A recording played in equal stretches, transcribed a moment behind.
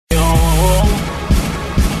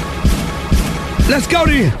Let's go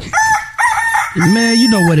then. Man, you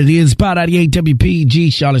know what it is. Spot out the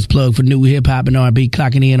WPG, Charlotte's plug for new hip-hop and R&B,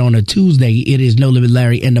 clocking in on a Tuesday. It is No Limit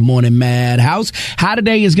Larry in the morning, Maddhouse. High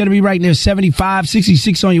today is going to be right near 75,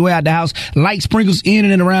 66 on your way out the house. Light sprinkles in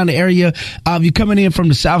and around the area. If you're coming in from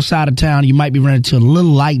the south side of town, you might be running into a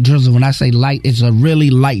little light drizzle. When I say light, it's a really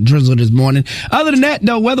light drizzle this morning. Other than that,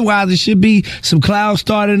 though, weather-wise, it should be some clouds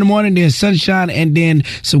starting in the morning, then sunshine, and then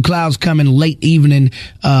some clouds coming late evening,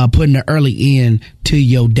 putting the early end to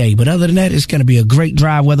your day. But other than that, it's going to be a great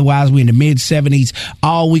drive weather-wise. We're in the mid-70s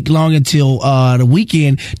all week long until the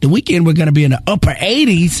weekend. The weekend, we're going to be in the upper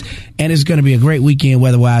 80s, and it's going to be a great weekend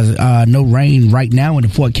weather-wise. No rain right now in the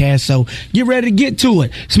forecast, so get ready to get to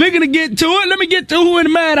it. Speaking of get to it, let me get to who in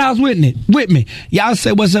the Maddhouse with me. Y'all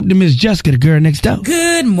say what's up to Miss Jessica, the girl next door.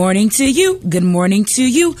 Good morning to you. Good morning to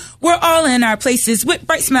you. We're all in our places with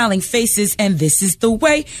bright smiling faces, and this is the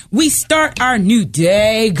way we start our new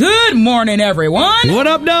day. Good morning, everyone. What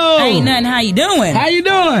up, though? Ain't nothing. How you doing? How you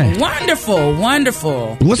doing? Wonderful,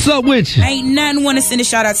 wonderful. What's up with you? Ain't nothing. Want to send a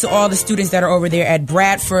shout out to all the students that are over there at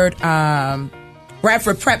Bradford Prep.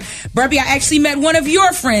 Burpie, I actually met one of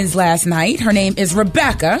your friends last night. Her name is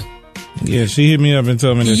Rebecca. Yeah, she hit me up and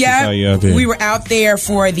told me that she saw you out there. We were out there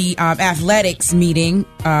for the athletics meeting.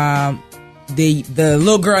 The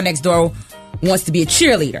little girl next door wants to be a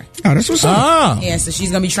cheerleader. Oh, that's what's up. Yeah, so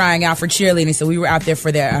she's going to be trying out for cheerleading. So we were out there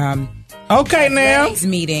for the okay now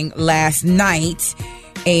meeting last night,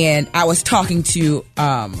 and I was talking to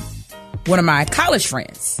one of my college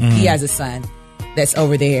friends. Mm-hmm. He has a son that's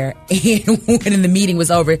over there, and when the meeting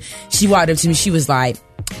was over, she walked up to me. She was like,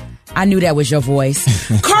 I knew that was your voice.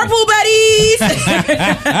 Carpool buddies!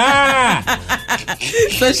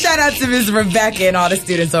 So shout out to Ms. Rebecca and all the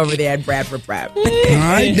students over there at Bradford Prep. All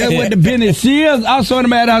right, that's what the business is. Also in the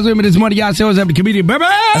Maddhouse with me this morning, y'all say what's up to comedian Burpie.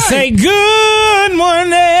 I say good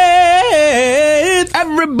morning,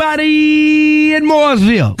 everybody in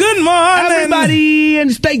Mooresville. Good morning, everybody in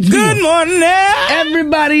Statesville. Good morning,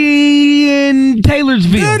 everybody in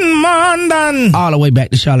Taylorsville. Good morning, all the way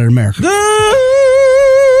back to Charlotte, America. Good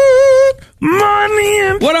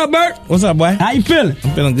morning. What up, Bert? What's up, boy? How you feeling?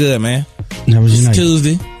 I'm feeling good, man. That was it's nice.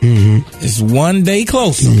 Tuesday. Mm-hmm. It's one day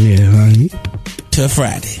closer. To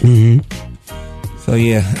Friday. Mm-hmm. So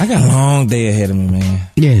yeah, I got a long day ahead of me, man.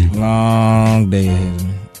 Yeah, long day ahead of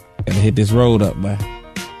me. Gotta hit this road up, boy.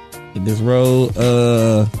 Hit this road.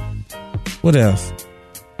 What else?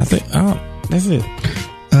 I think that's it.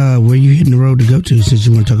 Where you hitting the road to go to? Since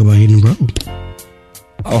you want to talk about hitting the road.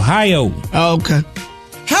 Ohio. Oh, okay.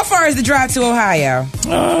 How far is the drive to Ohio?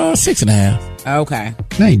 6.5. Okay.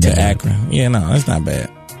 To Akron. Yeah, no, that's not bad.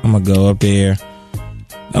 I'm gonna go up there.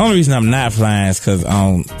 The only reason I'm not flying is because I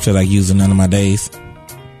don't feel like using none of my days.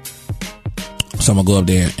 So I'm gonna go up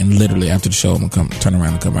there and literally after the show I'm gonna turn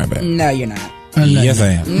around and come right back. No, you're not. Yes,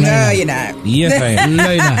 I am. No, you're not. Yes, I am. No,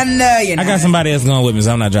 you're not. No, you're not. I got somebody else going with me,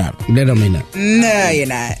 so I'm not driving. That don't mean that. No, you're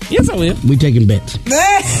not. Yes, I will. We taking bets.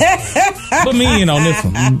 Put me in on this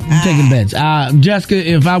one. We taking bets. Jessica,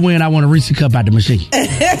 if I win, I want a Reese cup out the machine.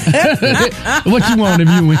 What you want if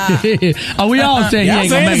you win? Oh, we all saying y'all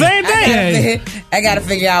saying the same thing. I gotta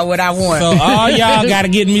figure out what I want. So all y'all gotta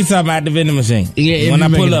get me something out the vending machine. Yeah, when I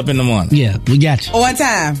pull up in the morning. Yeah, we got you. On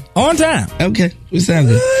time. On time. Okay, we sound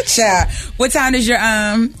good. Child. What time does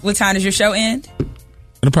your show end?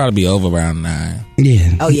 It'll probably be over around 9.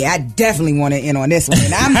 Yeah. Oh yeah, I definitely want to end on this one.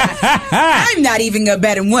 And I'm not even a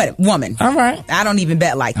betting woman. All right. I don't even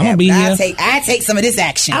bet like that. I'm gonna be here. I take some of this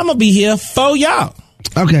action. I'm gonna be here for y'all.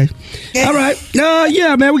 Okay. All right.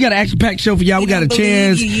 Yeah, man, we got an action-packed show for y'all. We got a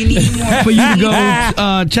chance for you to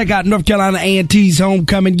go check out North Carolina A&T's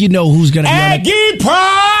homecoming. You know who's going to be on that. Aggie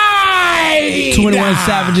Pride! 21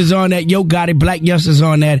 Savages on that. Yo Gotti, Black Youngsters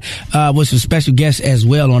on that, with some special guests as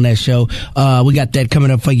well on that show. We got that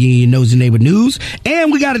coming up for you in your Nosy Neighbor News.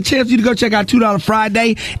 And we got a chance for you to go check out $2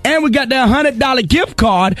 Friday. And we got that $100 gift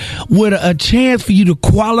card with a chance for you to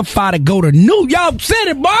qualify to go to New York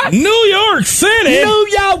City, boy. New York City? New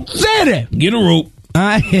York City. Get a rope.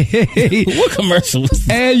 What commercials?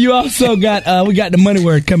 And you also got we got the money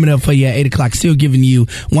word coming up for you at 8 o'clock. Still giving you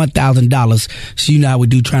 $1,000. So you know how we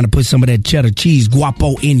do, trying to put some of that cheddar cheese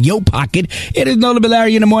guapo in your pocket. It is No Limit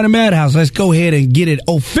Larry in the Morning Maddhouse. Let's go ahead and get it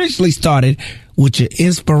officially started with your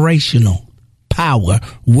inspirational power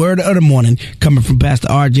word of the morning, coming from Pastor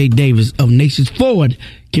R.J. Davis of Nations Forward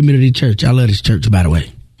Community Church. I love this church, by the way.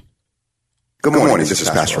 Good morning, this is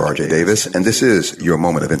Pastor R.J. Davis, and this is your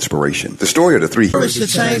moment of inspiration. The story of the three courage to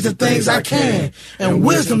change the things I can, and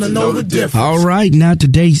wisdom to know the difference. All right, now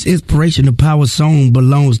today's inspirational power song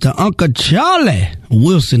belongs to Uncle Charlie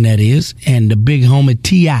Wilson, that is, and the big homie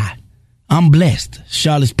T.I. I'm blessed.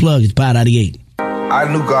 Charlotte's plug is Pod 98. I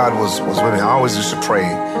knew God was with me. I always used to pray.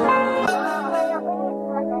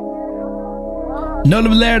 No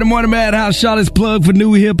Limit Larry, the Morning Madhouse, Charlotte's plug for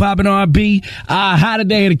new hip hop and R&B. High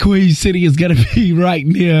today in the Queen City is going to be right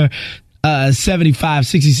near 75,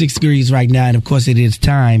 66 degrees right now. And of course, it is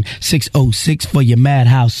time 6:06 for your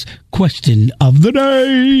Madhouse question of the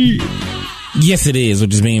day. Yes, it is,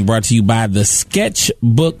 which is being brought to you by the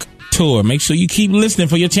Sketchbook Tour. Make sure you keep listening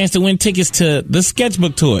for your chance to win tickets to the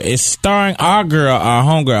Sketchbook Tour. It's starring our girl, our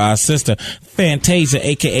homegirl, our sister, Fantasia,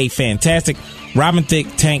 a.k.a. Fantastic. Robin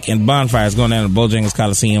Thicke, Tank, and Bonfire is going down to Bojangles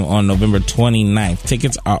Coliseum on November 29th.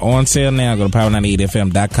 Tickets are on sale now. Go to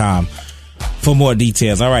power98fm.com for more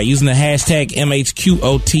details. All right, using the hashtag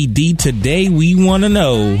MHQOTD, today we want to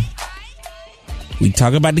know, we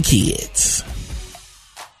talk about the kids.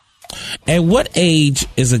 At what age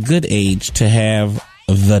is a good age to have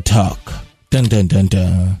the talk? Dun, dun, dun,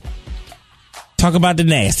 dun. Talk about the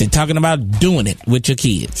nasty. Talking about doing it with your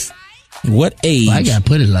kids. What age? Well, I got to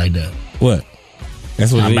put it like that. What?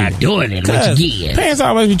 That's what I'm not doing it with your kids. Parents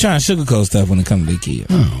always be trying to sugarcoat stuff when it comes to their kids.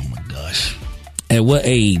 Oh, my gosh. At what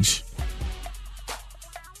age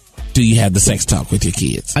do you have the sex talk with your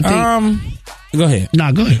kids? I think, go ahead.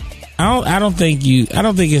 No, go ahead. I don't think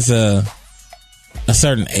it's a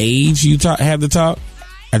certain age you have the talk.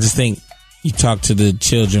 I just think you talk to the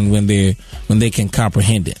children when they can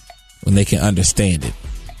comprehend it, when they can understand it,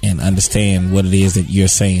 and understand what it is that you're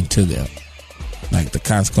saying to them, like the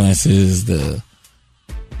consequences, the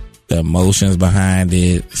emotions behind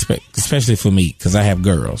it, especially for me, because I have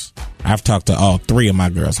girls. I've talked to all three of my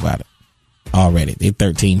girls about it already. They're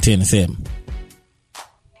 13, 10, and 7.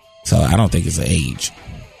 So I don't think it's an age.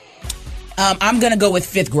 I'm going to go with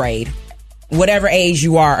 5th grade. Whatever age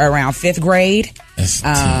you are around 5th grade. That's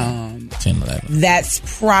 10, 11. That's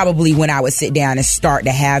probably when I would sit down and start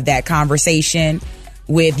to have that conversation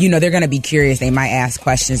with, they're going to be curious. They might ask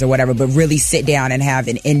questions or whatever, but really sit down and have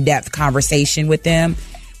an in-depth conversation with them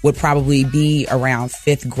would probably be around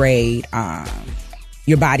 5th grade.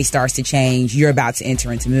 Your body starts to change. You're about to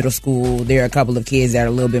enter into middle school. There are a couple of kids that are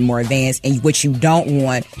a little bit more advanced. And what you don't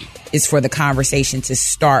want is for the conversation to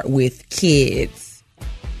start with kids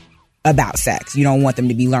about sex. You don't want them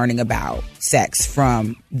to be learning about sex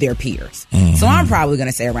from their peers. Mm-hmm. So I'm probably going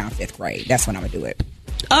to say around 5th grade. That's when I'm going to do it.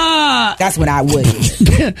 That's when I would do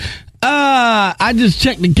it. I just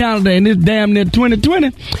checked the calendar and it's damn near 2020.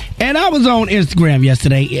 And I was on Instagram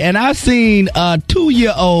yesterday and I seen a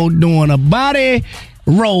 2-year-old doing a body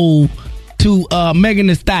roll to Megan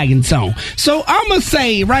Thee Stallion song. So I'm going to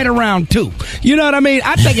say right around 2. You know what I mean?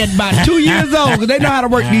 I think it's about 2 years old because they know how to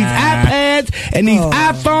work these iPads and these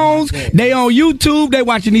iPhones. They on YouTube. They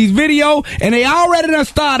watching these videos and they already done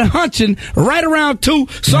started hunching right around 2.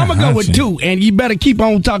 So I'm going to go with 2. And you better keep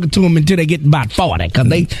on talking to them until they get about 40 because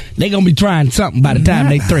they going to be trying something by the time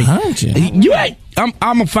they 3. You ain't. I'm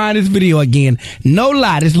gonna find this video again. No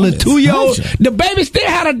lie, this little 2-year-old, the baby still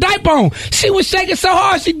had a diaper on. She was shaking so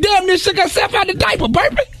hard she damn near shook herself out the diaper,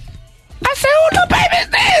 Burpie. I said, who little baby is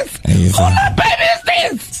this? Who little baby is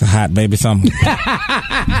this? It's a hot baby something.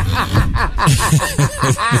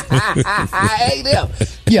 I hate them.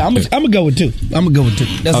 Yeah, I'm gonna go with 2.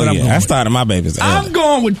 That's what I'm going I with. started my babies early. I'm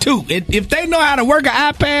going with 2. If they know how to work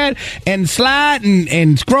an iPad and slide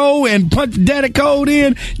and scroll and punch the data code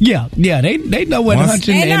in, they know what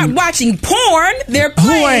hunching and not watching porn. They're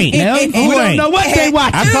playing. Who ain't? We don't know what they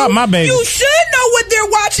watching. I thought my baby. You should know what they're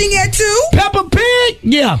watching at 2. Peppa Pig?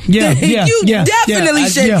 Yeah. You definitely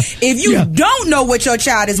should. If you don't know what your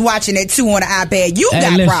child is watching at 2 on an iPad, you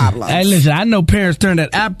got problems. Hey, listen, I know parents turn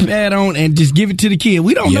that iPad on and just give it to the kid.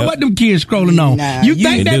 We don't know what them kids scrolling on. Nah, you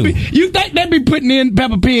think they be putting in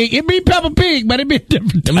Peppa Pig? It be Peppa Pig, but it be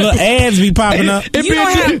different. Them little ads be popping up. You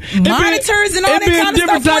don't have monitors and all that kind of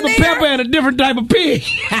stuff on there? It be a different type of pepper and a different type of pig.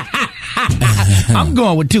 I'm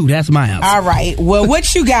going with 2. That's my answer. All right. Well,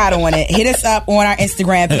 what you got on it? Hit us up on our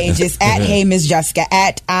Instagram pages at Hey Miss Jessica,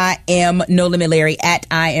 at I Am No Limit Larry, at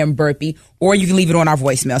I Am Burpie, or you can leave it on our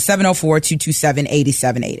voicemail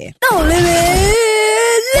 704-227-8780. No Limit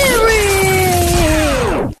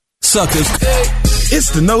Larry. Suckers. It's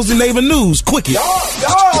the Nosy Neighbor News Quickie. Y'all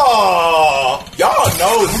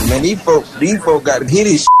know. Man, these folk got to hit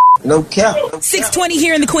his. No cap. 620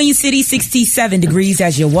 here in the Queen City, 67 degrees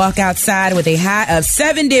as you walk outside with a high of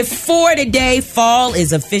 74 today. Fall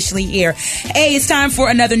is officially here. Hey, it's time for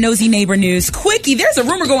another Nosy Neighbor News Quickie. There's a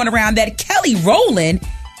rumor going around that Kelly Rowland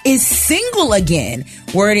is single again.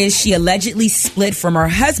 Word is she allegedly split from her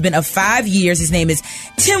husband of 5 years. His name is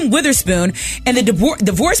Tim Witherspoon, and the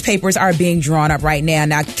divorce papers are being drawn up right now.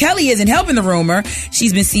 Now, Kelly isn't helping the rumor.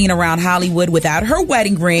 She's been seen around Hollywood without her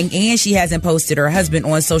wedding ring, and she hasn't posted her husband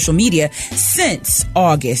on social media since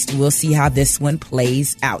August. We'll see how this one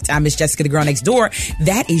plays out. I'm Miss Jessica, the girl next door.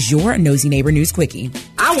 That is your Nosy Neighbor News Quickie.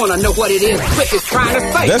 I want to know what it is Quickie's trying to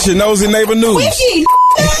say. That's your Nosy Neighbor News. Quickie!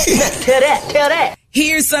 Tell that.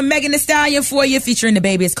 Here's some Megan Thee Stallion for you, featuring the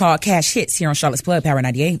baby. It's called Cash Hits here on Charlotte's Plug, Power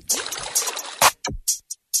 98.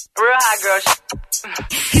 Real hot girl.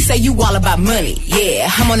 He say you all about money. Yeah,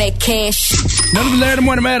 I'm on that cash. Another Larry in the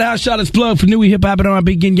Morning Maddhouse, Charlotte's Plug for new hip hop and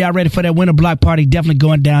R&B. Getting y'all ready for that winter block party. Definitely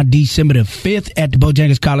going down December the 5th at the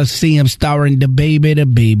Bojangles Coliseum, starring the baby.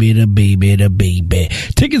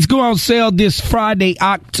 Tickets go on sale this Friday,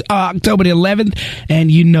 October the 11th,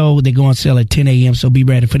 and you know they go on sale at 10 a.m. So be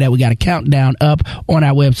ready for that. We got a countdown up on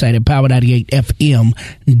our website at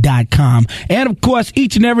power98fm.com. And of course,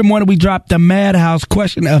 each and every morning we drop the Maddhouse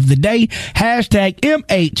question of the day. Hashtag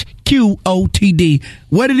MHQOTD.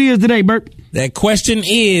 What it is today, Bert? That question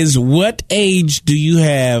is, what age do you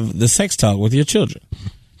have the sex talk with your children?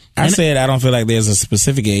 I said I don't feel like there's a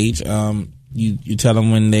specific age. You tell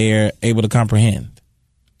them when they're able to comprehend.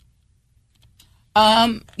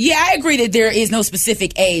 Yeah, I agree that there is no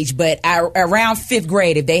specific age, but around 5th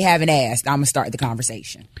grade, if they haven't asked, I'm going to start the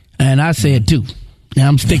conversation. And I said 2. Now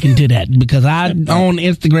I'm sticking to that because I on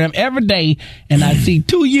Instagram every day and I see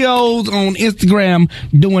 2-year-olds on Instagram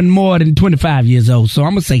doing more than 25 years old. So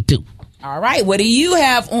I'm going to say 2. All right. What do you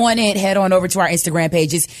have on it? Head on over to our Instagram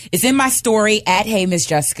pages. It's in my story at Hey Miss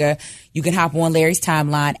Jessica. You can hop on Larry's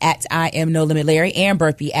timeline at I Am No Limit Larry and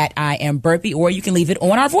Burpie at I Am Burpie, or you can leave it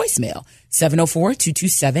on our voicemail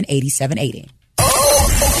 704-227-8780.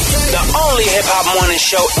 The only hip hop morning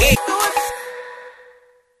show.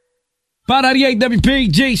 598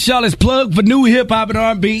 WPG, Charlotte's Plug for new hip hop and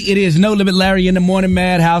R&B. It is No Limit Larry in the Morning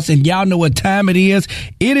Madhouse, and y'all know what time it is.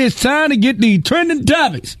 It is time to get the trending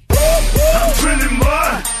topics. I'm trending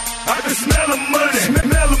mud. I can smell the money.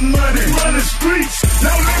 Run the streets.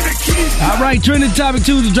 Now let me keep. All right, Trending Topic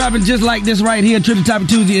Tuesday dropping just like this right here. Trending Topic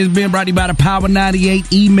Tuesday is being brought to you by the Power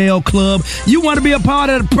 98 Email Club. You want to be a part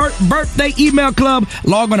of the birthday email club?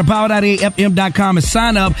 Log on to power98fm.com and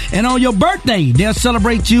sign up. And on your birthday, they'll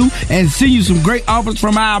celebrate you and send you some great offers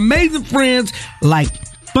from our amazing friends like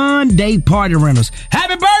Fun Day Party Rentals.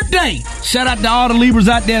 Happy birthday! Shout out to all the Libras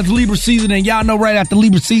out there. It's Libra season, and y'all know right after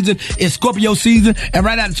Libra season is Scorpio season, and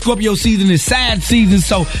right after Scorpio season is Sad season.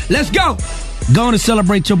 So let's go! Go on and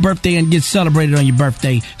celebrate your birthday and get celebrated on your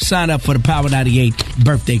birthday. Sign up for the Power 98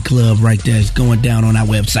 Birthday Club right there. It's going down on our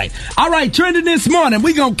website. All right, trending this morning.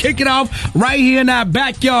 We're going to kick it off right here in our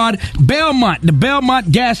backyard, Belmont, the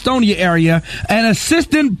Belmont-Gastonia area. An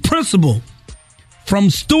assistant principal from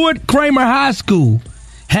Stuart Kramer High School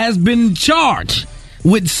has been charged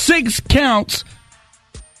with 6 counts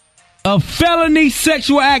of felony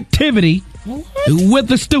sexual activity with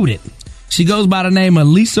a student. She goes by the name of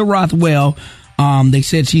Lisa Rothwell. They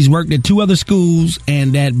said she's worked at 2 other schools,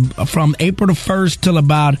 and that from April the 1st till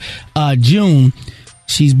about June,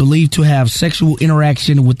 she's believed to have sexual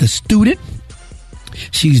interaction with the student.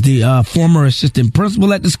 She's the former assistant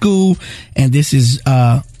principal at the school, and this is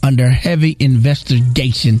under heavy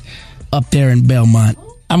investigation up there in Belmont.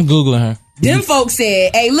 I'm Googling her. Them folks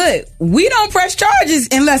said, hey, look, we don't press charges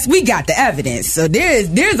unless we got the evidence. So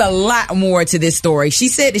there's a lot more to this story. She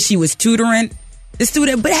said that she was tutoring the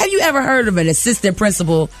student, but have you ever heard of an assistant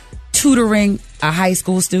principal tutoring a high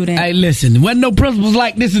school student? Hey, listen, wasn't no principals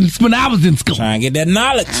like this when I was in school. Trying to get that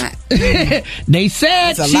knowledge. They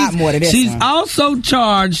said a lot more to this. She's also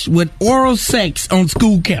charged with oral sex on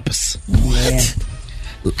school campus. What?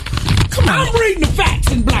 Come on. I'm reading the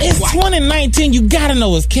facts in black and white. It's 2019. You gotta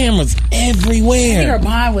know it's cameras everywhere. I think her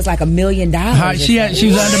bond was like $1 million. She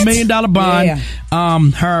was under $1 million bond. Yeah.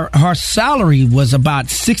 Her salary was about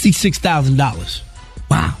 $66,000.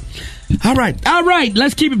 Wow. All right.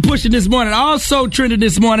 Let's keep it pushing this morning. Also trending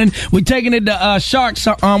this morning, we're taking it to Sharks,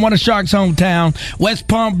 one of Sharks' hometown, West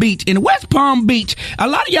Palm Beach. In West Palm Beach, a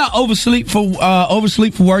lot of y'all oversleep for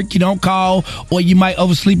work. You don't call, or you might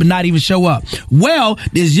oversleep and not even show up. Well,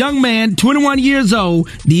 this young man, 21 years old,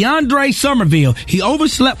 DeAndre Somerville, he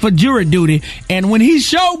overslept for jury duty, and when he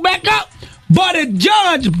showed back up, but the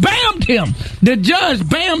judge bammed him. The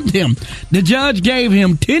judge gave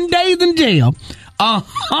him 10 days in jail,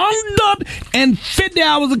 150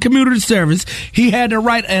 hours of community service. He had to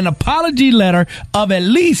write an apology letter of at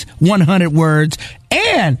least 100 words,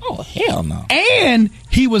 and oh hell no! And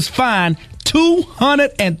he was fined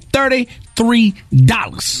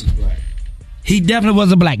 $233. he definitely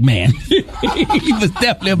was a black man. He was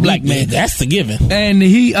definitely a black man. That's the given. And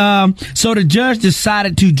so the judge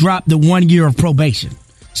decided to drop the 1 year of probation.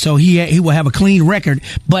 So he will have a clean record.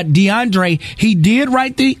 But DeAndre, he did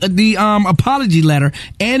write the apology letter,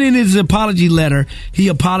 and in his apology letter, he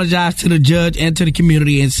apologized to the judge and to the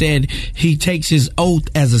community and said he takes his oath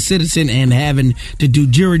as a citizen and having to do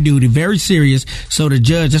jury duty very serious. So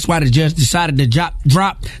that's why the judge decided to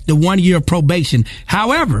drop the 1 year of probation.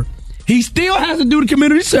 However, he still has to do the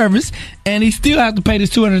community service, and he still has to pay this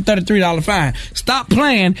 $233 fine. Stop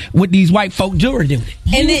playing with these white folk jury duty.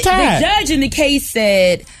 And the judge in the case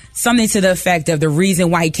said something to the effect of the reason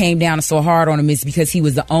why he came down so hard on him is because he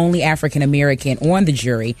was the only African American on the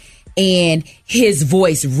jury, and his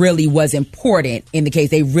voice really was important in the case.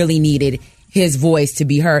 They really needed his voice to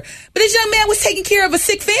be heard. But this young man was taking care of a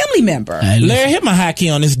sick family member. Hey, Larry, hit my high key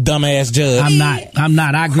on this dumbass judge. I'm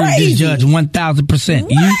not. I agree with this judge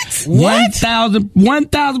 1,000%. What?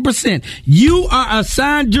 1,000%. You are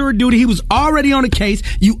assigned jury duty. He was already on the case.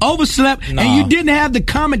 You overslept, and you didn't have the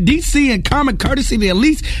common decency and common courtesy to at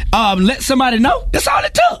least let somebody know. That's all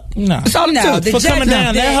it took. No. That's all it took. The for coming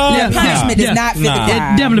down that hard. The punishment does not fit the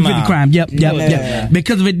crime. It definitely fit the crime. Yep.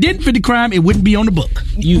 Because if it didn't fit the crime, it wouldn't be on the book.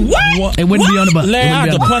 What? It wouldn't be on the book. Larry, I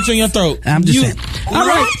have to punch in your throat. I'm just saying. All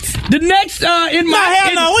right. The next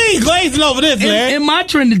we ain't glazing over this, Larry. In my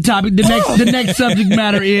trending topic, the next subject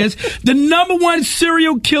matter is the number one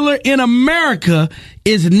serial killer in America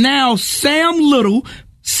is now Sam Little,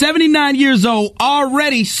 79 years old,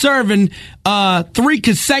 already serving 3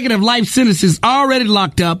 consecutive life sentences, already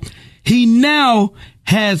locked up. He now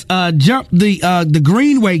has jumped the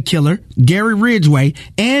Greenway killer, Gary Ridgway,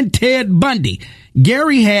 and Ted Bundy.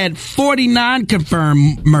 Gary had 49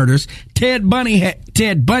 confirmed murders. Ted Bundy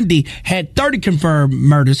had 30 confirmed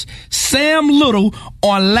murders. Sam Little,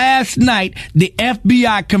 on last night, the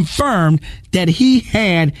FBI confirmed that he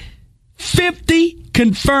had 50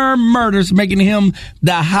 confirmed murders, making him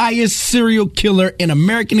the highest serial killer in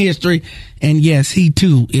American history. And yes, he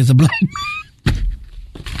too is a black man.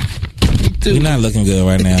 You're not looking good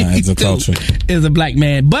right now as a culture. Is a black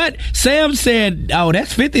man. But Sam said,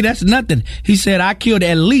 that's 50, that's nothing. He said, I killed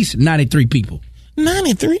at least 93 people.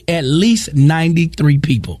 93? At least 93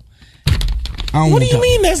 people. What do you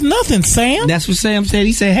mean that's nothing, Sam? That's what Sam said.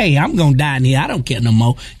 He said, hey, I'm going to die in here. I don't care no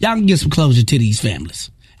more. Y'all can get some closure to these families.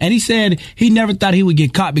 And he said he never thought he would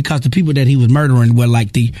get caught because the people that he was murdering were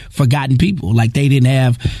like the forgotten people. Like they didn't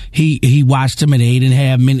have, he watched them and they didn't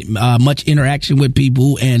have much interaction with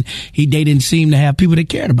people, and they didn't seem to have people that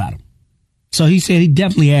cared about him. So he said he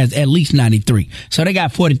definitely has at least 93. So they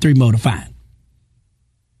got 43 more to find.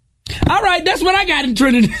 All right, that's what I got in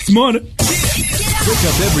trending this morning. Wake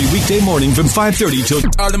up every weekday morning from 5:30 till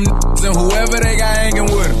all them and whoever they got hanging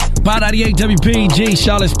with them. Pod 98 WPG,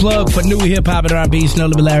 Charlotte's plug for new hip hop and R&B. Snow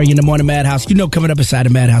Living Larry in the morning Maddhouse. You know, coming up inside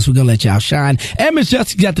the Maddhouse, we're gonna let y'all shine. And Miss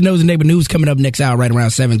Justice got the Nosey Neighbor News coming up next hour, right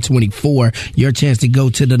around 7:24. Your chance to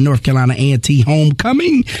go to the North Carolina A&T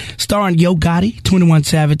homecoming, starring Yo Gotti, 21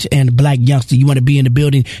 Savage, and Black Youngster. You want to be in the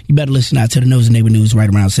building? You better listen out to the Nosey Neighbor News right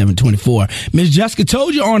around 7:24. Miss Jessica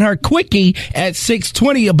told you on her quickie at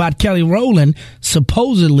 6:20 about Kelly Rowland.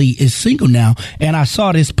 Supposedly is single now, and I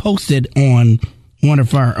saw this posted on one of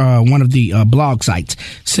the blog sites.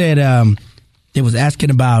 Said they was asking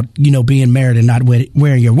about being married and not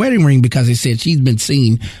wearing your wedding ring, because they said she's been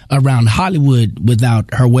seen around Hollywood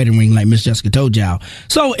without her wedding ring, like Miss Jessica told y'all.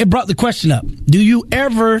 So it brought the question up: do you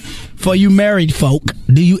ever, for you married folk,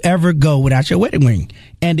 do you ever go without your wedding ring?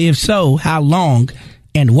 And if so, how long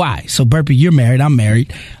and why? So Burpie, you're married. I'm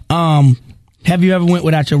married. Have you ever went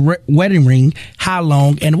without your wedding ring? How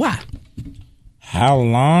long and why? How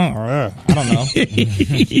long? I don't know.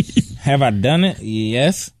 Have I done it?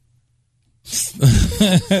 Yes.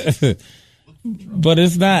 But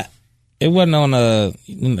it's not. It wasn't on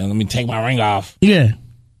let me take my ring off. Yeah.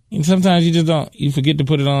 And sometimes you just don't. You forget to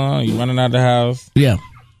put it on. You running out the house. Yeah.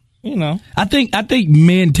 I think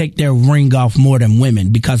men take their ring off more than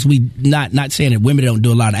women, because we not saying that women don't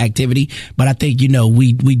do a lot of activity, but I think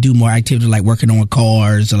we do more activity, like working on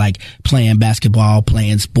cars or like playing basketball,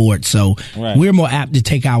 playing sports. So We're more apt to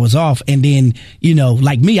take ours off. And then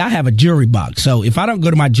like me, I have a jewelry box. So if I don't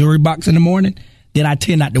go to my jewelry box in the morning, then I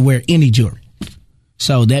tend not to wear any jewelry.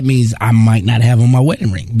 So that means I might not have on my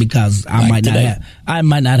wedding ring, because I might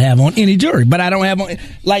not have on any jewelry. But I don't have on,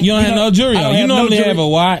 like, you don't have no jewelry on. You normally have a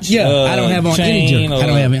watch. Yeah, I don't have on any jewelry. I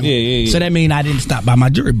don't have any. Yeah. So that means I didn't stop by my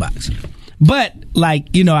jewelry box. But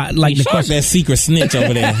like, you know, like the question, that secret snitch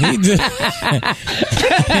over there. He just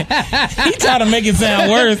he tried to make it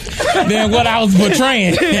sound worse than what I was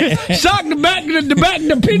portraying. Shock the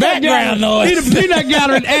peanut background noise. He the peanut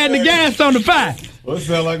gallery and add the gas on the fire. Well, it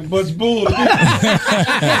sounds like a bunch of bull. So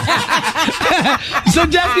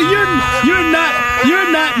Jessica,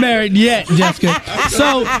 you're not married yet, Jessica.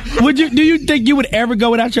 So do you think you would ever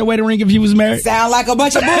go without your wedding ring if you was married? Sound like a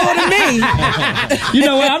bunch of bull to me. You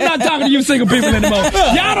know what? I'm not talking to you single people anymore.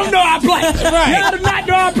 Y'all don't know I play. Right. Y'all do not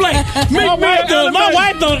know I play. My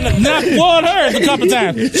wife don't not spoiled hers a couple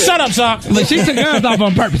times. Shut up, Shock. But she took hers off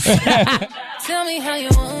on purpose. Tell me how you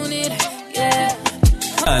want it, yeah.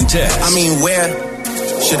 Contest. I mean, where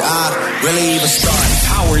should I really even start?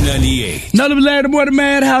 Power 98. No Limit Larry, the boy, the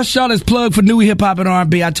Madhouse. Charlotte's plug for new hip hop and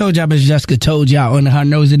R&B. I told y'all, Miss Jessica told y'all on her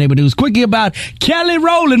Nosey Neighbor News. Quickie about Kelly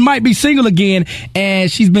Rowland might be single again,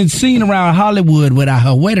 and she's been seen around Hollywood without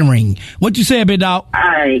her wedding ring. What you saying, big dog? All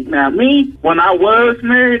right, now me, when I was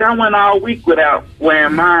married, I went all week without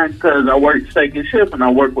wearing mine because I worked second shift and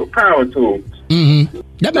I work with power tools. Mm-hmm.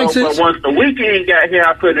 That makes sense. But once the weekend got here,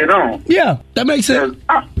 I put it on. Yeah, that makes sense.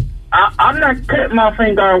 I'm not cutting my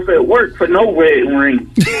finger off at work for no wedding ring.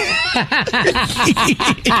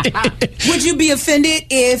 Would you be offended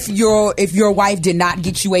if your wife did not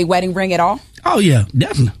get you a wedding ring at all? Oh yeah,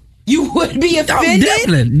 definitely. You would be offended?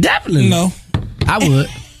 Oh, definitely. No, I would.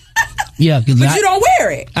 Yeah, but you don't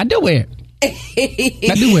wear it. I do wear it.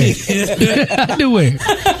 I do wear it. I do wear it.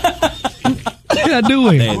 I do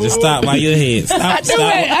it. Hey, just stop by your head. Stop. I do it.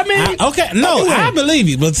 I mean, I believe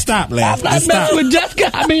you, but stop, Laugh. I'm not messing with Jessica.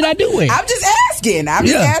 I mean, I do it. I'm just asking. I'm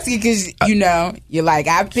just asking because you're like,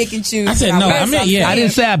 I pick and choose. I said no. I mean, yeah. I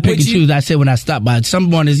didn't say I pick and choose. I said when I stop by.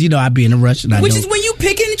 Someone is, I be in a rush and I Which is when you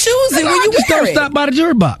pick and choose it. When you just don't stop by the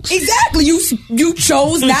jewelry box. Exactly. You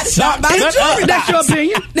chose not to stop by the jewelry box. That's your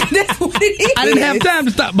opinion. That's what it is. I didn't have time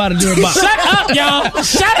to stop by the jewelry box. Shut up, y'all.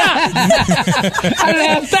 Shut up. I didn't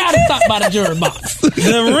have time to stop by the jewelry box.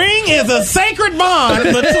 The ring is a sacred bond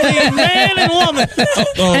between man and woman.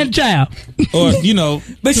 And child. Or,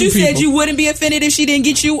 But you said you wouldn't be offended if she didn't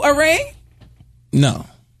get you a ring? No.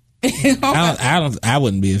 Okay. I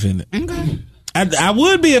wouldn't be offended. Okay. I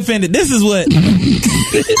would be offended. This is what I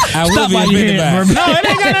would be offended by. No, it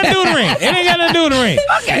ain't got nothing to do with the ring. It ain't got nothing to do with the ring.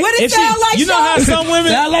 Okay. What it sound like? You know how some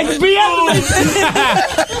women sound like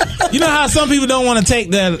You know how some people don't want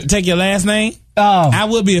to take your last name? Oh. I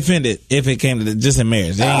would be offended if it came to just in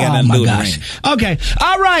marriage. It ain't got nothing to do with the ring. Okay.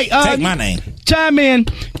 All right. Take my name. Chime in.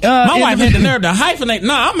 My wife had the nerve to hyphenate.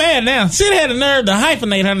 No, I'm mad now. She had the nerve to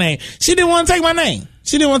hyphenate her name. She didn't want to take my name.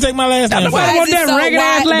 She didn't want to take my last name. Why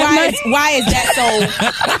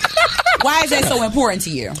is that so important to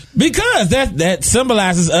you? Because that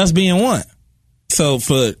symbolizes us being one. So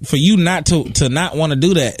for you not to not want to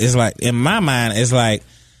do that, it's like, in my mind, it's like,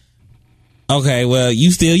 okay, well,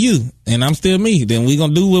 you still you and I'm still me. Then we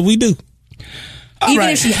gonna do what we do. Even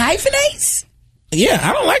if she hyphenates? Yeah,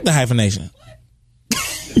 I don't like the hyphenation.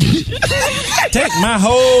 Take my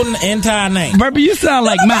whole entire name. Burpie, you sound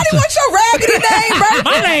like Massa. What's your raggedy name, Burpie?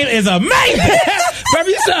 My name is amazing. Burpie,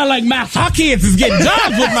 you sound like Massa. Our kids is getting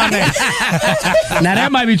jobs with my name. Now that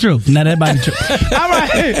might be true. All right,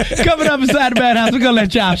 coming up inside the Madhouse, we're gonna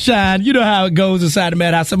let y'all shine. You know how it goes inside the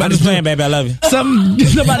Madhouse. I'm just playing, baby. I love you.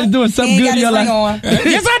 Somebody's doing something good in your life.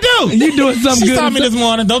 Yes, I do. You doing something good? She saw me this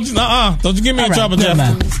morning. Don't you get me in trouble, Jeff.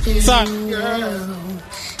 Sorry.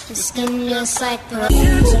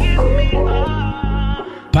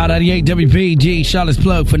 Power 98 WPG, Charlotte's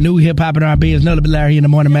plug for new hip hop and R&B is No Limit Larry in the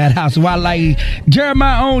morning Madhouse. While like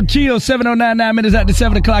Jeremiah on chill, 7:09 minutes after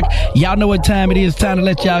 7 o'clock. Y'all know what time it is. Time to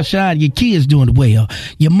let y'all shine. Your kids doing well.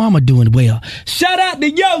 Your mama doing well. Shout out to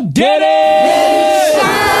yo daddy.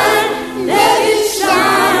 Let it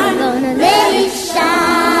shine, gonna let it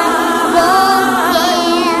shine. Oh,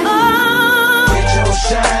 yeah. Get your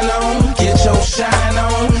shine on, get your shine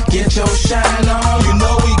on, get your shine on. You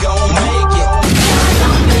know we gon' make it.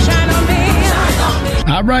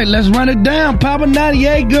 All right, let's run it down. Power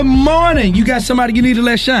 98, good morning. You got somebody you need to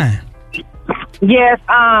let shine? Yes,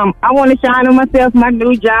 I want to shine on myself, my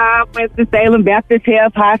new job, Winston-Salem Baptist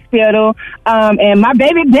Health Hospital, and my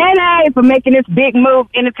baby Danny for making this big move.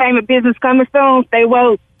 Entertainment business coming soon. Stay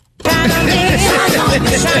woke.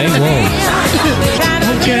 Stay woke.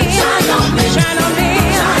 Okay.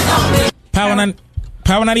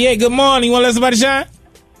 Power 98, good morning. You want to let somebody shine?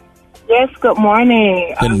 Yes, good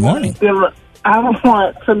morning. Good morning. I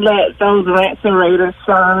want to let those Ransom Raiders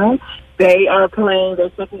shine. They are playing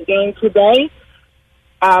their second game today.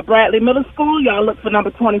 Bradley Middle School, y'all look for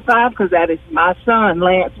number 25 because that is my son,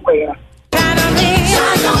 Lance Ware. Shine on me,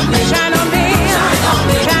 shine on me, shine on me, shine on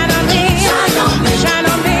me, shine on me.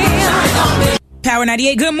 Power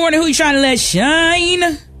 98. Good morning. Who you trying to let shine?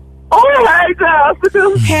 Oh, hey,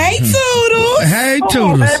 Jessica. Hey, Toodles. Hey,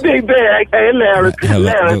 Toodles. Oh, hey, Big Bag. Hey, Larry.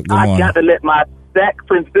 Larry, I got to let my San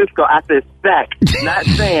Francisco, I said Sac, not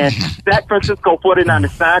San, San Francisco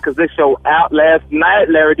 49ers sign because they showed out last night,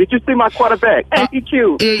 Larry. Did you see my quarterback? Ain't he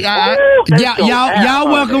cute? Y'all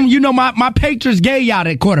welcome. You know, my Patriots gave y'all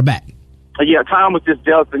that quarterback. Yeah, Tom was just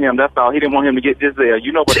jealous of him. That's all. He didn't want him to get this there.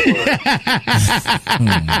 You know what it was.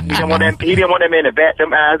 He didn't want that man to bat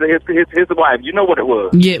them eyes of his wife. You know what it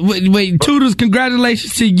was. Yeah, wait, Toodles,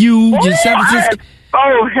 congratulations to you. Your San Francisco.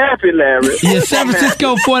 Oh, happy, Larry. Your San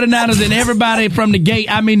Francisco 49ers and everybody from the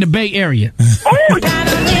the Bay Area.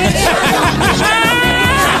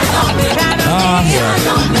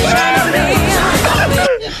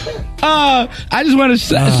 I just want to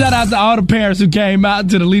shout out to all the parents who came out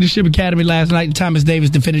to the Leadership Academy last night. Thomas Davis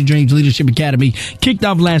Definitive Dreams Leadership Academy kicked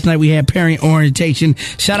off last night. We had parent orientation.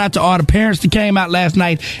 Shout out to all the parents that came out last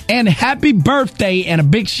night. And happy birthday and a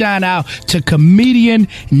big shout out to comedian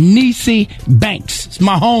NOSEY Banks. It's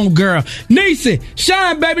my home girl. NOSEY,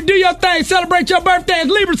 shine, baby. Do your thing. Celebrate your birthday. It's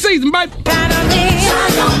Libra season, baby. Shine on me.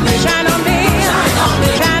 Shine on me. Shine on me.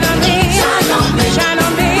 Shine on me. Shine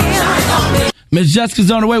on me. Miss Jessica's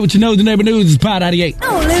on the way with your Nosey Neighbor News. It's Pod 98.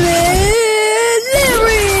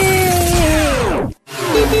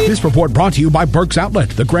 This report brought to you by Burke's Outlet.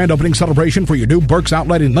 The grand opening celebration for your new Burke's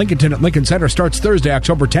Outlet in Lincolnton at Lincoln Center starts Thursday,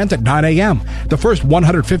 October 10th at 9 a.m. The first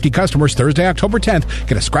 150 customers Thursday, October 10th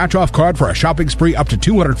get a scratch-off card for a shopping spree up to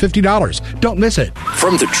 $250. Don't miss it.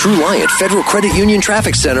 From the True Lion Federal Credit Union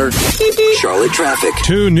Traffic Center, Charlotte Traffic.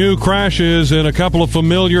 2 new crashes in a couple of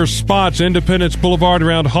familiar spots. Independence Boulevard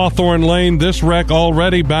around Hawthorne Lane. This wreck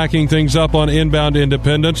already backing things up on inbound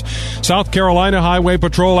Independence. South Carolina Highway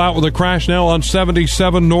Patrol out with a crash now on 77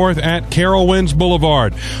 North at Carowinds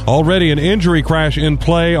Boulevard. Already an injury crash in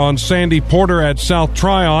play on Sandy Porter at South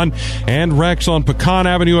Tryon, and wrecks on Pecan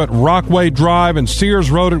Avenue at Rockaway Drive and Sears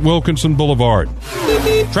Road at Wilkinson Boulevard.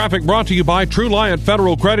 Traffic brought to you by True Lion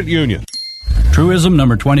Federal Credit Union. Truism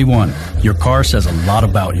number 21. Your car says a lot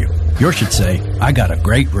about you. Yours should say, I got a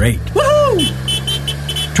great rate.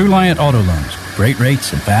 Woohoo! True Lion Auto Loans. Great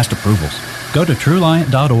rates and fast approvals. Go to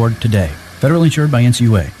TrueLiant.org today. Federally insured by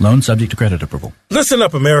NCUA. Loan subject to credit approval. Listen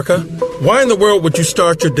up, America. Why in the world would you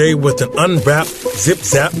start your day with an unwrapped,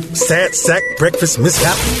 zip-zap, sad sack breakfast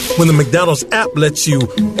mishap when the McDonald's app lets you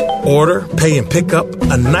order, pay, and pick up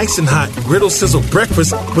a nice and hot griddle-sizzle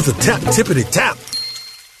breakfast with a tap-tippity-tap?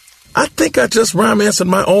 I think I just rhyme answered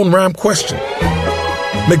my own rhyme question.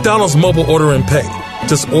 McDonald's mobile order and pay.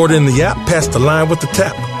 Just order in the app, pass the line with the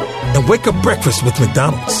tap, and wake up breakfast with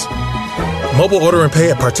McDonald's. Mobile order and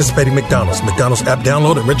pay at participating McDonald's. McDonald's app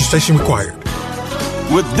download and registration required.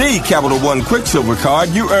 With the Capital One Quicksilver Card,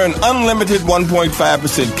 you earn unlimited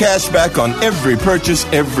 1.5% cash back on every purchase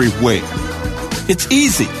everywhere. It's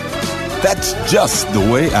easy. That's just the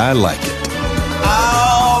way I like it.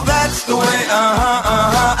 Oh, that's the way,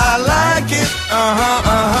 I like it,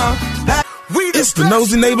 It's the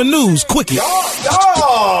Nosey Neighbor News Quickie. Y'all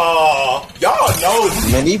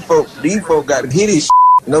nosy. Man, these folk got to hit his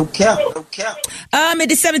no cap.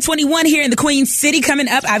 It is 7:21 here in the Queen City. Coming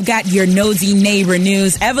up, I've got your Nosey Neighbor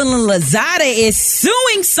News. Evelyn Lozada is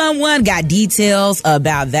suing someone. Got details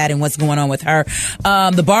about that and what's going on with her.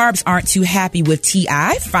 The Barbs aren't too happy with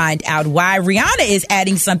T.I. Find out why. Rihanna is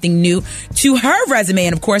adding something new to her resume.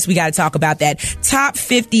 And, of course, we got to talk about that top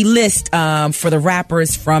 50 list for the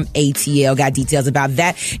rappers from ATL. Got details about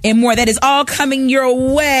that and more. That is all coming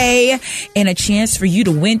your way. And a chance for you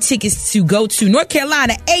to win tickets to go to North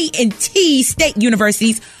Carolina A&T State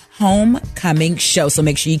University's homecoming show. So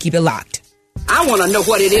make sure you keep it locked. I want to know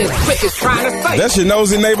what it is Quickie's trying to say. That's your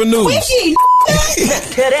Nosey Neighbor News. Quickie!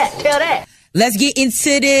 Tell that. Let's get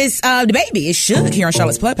into this. The baby is Suge here on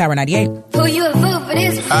Charlotte's Plug, Power 98. Who you a fool for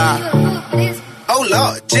this? Oh,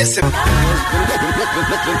 Lord, Jesse.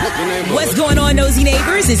 What's going on, Nosy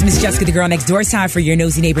Neighbors? It's Miss Jessica, the girl next door. It's time for your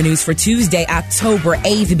Nosy Neighbor News for Tuesday, October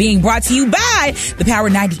 8th, being brought to you by the Power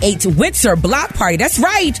 98 Winter Block Party. That's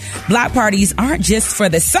right. Block parties aren't just for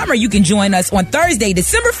the summer. You can join us on Thursday,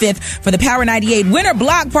 December 5th for the Power 98 Winter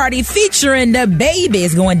Block Party featuring the baby.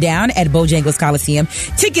 Is going down at Bojangles Coliseum.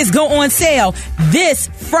 Tickets go on sale this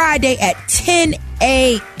Friday at 10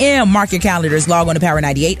 a.m. Mark your calendars. Log on to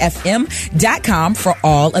power98fm.com for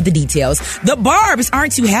all of the details. The Barbs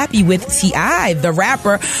aren't too happy with T.I. The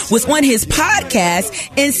rapper was on his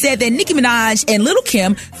podcast and said that Nicki Minaj and Lil'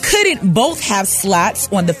 Kim couldn't both have slots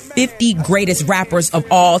on the 50 greatest rappers of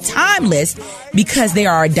all time list because they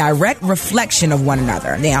are a direct reflection of one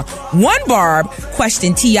another. Now, one Barb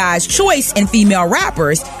questioned T.I.'s choice in female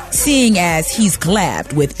rappers, seeing as he's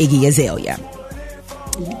collabed with Iggy Azalea.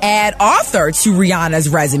 add author to Rihanna's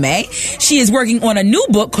resume. She is working on a new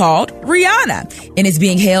book called Rihanna, and it's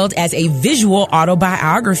being hailed as a visual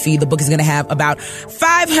autobiography. The book is going to have about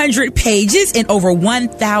 500 pages and over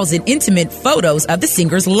 1,000 intimate photos of the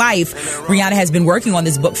singer's life. Rihanna has been working on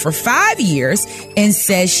this book for 5 years and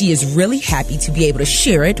says she is really happy to be able to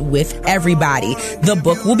share it with everybody. The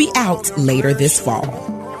book will be out later this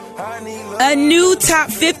fall. A new top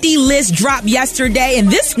 50 list dropped yesterday, and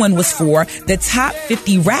this one was for the top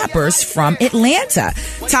 50 rappers from Atlanta.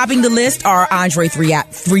 Topping the list are Andre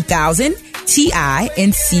 3000, T.I.,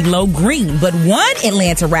 and CeeLo Green. But one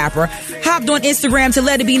Atlanta rapper hopped on Instagram to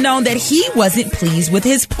let it be known that he wasn't pleased with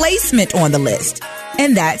his placement on the list.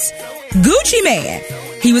 And that's Gucci Mane.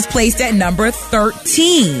 He was placed at number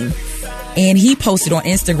 13. And he posted on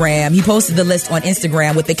Instagram, he posted the list on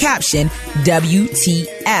Instagram with the caption,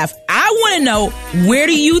 WTF. I want to know, where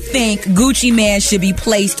do you think Gucci Mane should be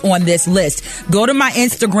placed on this list? Go to my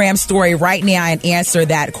Instagram story right now and answer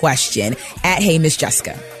that question at Hey Miss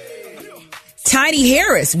Jessica. Tiny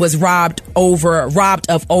Harris was robbed of over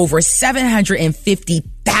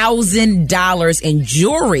 $750,000 in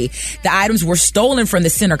jewelry. The items were stolen from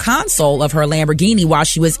the center console of her Lamborghini while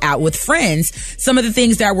she was out with friends. Some of the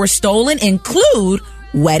things that were stolen include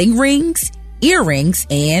wedding rings, earrings,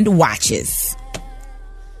 and watches.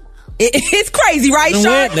 It's crazy, right,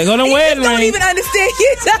 Sean? They're gonna wedding don't ring. even understand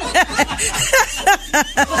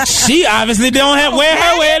it. She obviously don't wear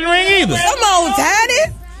her wedding ring either. Come on,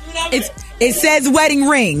 Tiny. It says wedding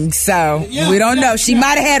ring, so we don't know. She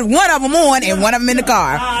might have had one of them on and one of them in the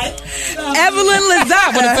car. Evelyn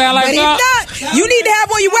Lozada, but if not, you need to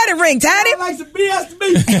have on your wedding ring, Tiny.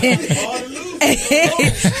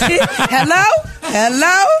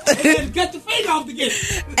 Hello? Get your feet off the game.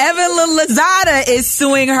 Evelyn Lozada is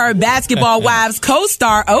suing her Basketball Wives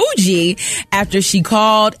co-star OG after she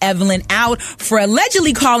called Evelyn out for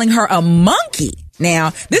allegedly calling her a monkey.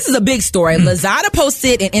 Now, this is a big story. Lozada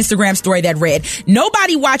posted an Instagram story that read,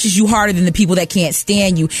 "Nobody watches you harder than the people that can't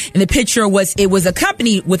stand you." And the picture was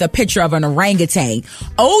accompanied with a picture of an orangutan.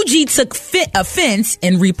 OG took offense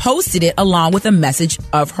and reposted it along with a message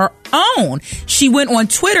of her own. She went on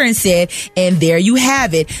Twitter and said, "And there you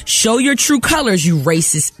have it. Show your true colors, you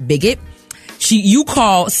racist bigot. You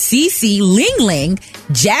call Cece Ling Ling,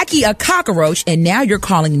 Jackie a cockroach, and now you're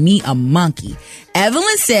calling me a monkey."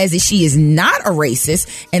 Evelyn says that she is not a racist,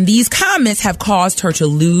 and these comments have caused her to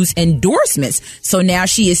lose endorsements. So now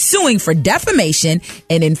she is suing for defamation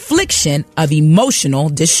and infliction of emotional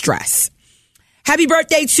distress. Happy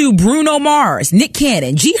birthday to Bruno Mars, Nick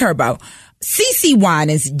Cannon, G Herbo, CeCe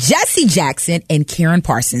Winans, Jesse Jackson, and Karen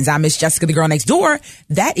Parsons. I'm Miss Jessica, the girl next door.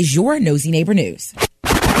 That is your Nosy Neighbor News.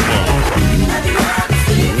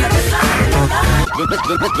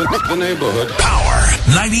 The neighborhood. Power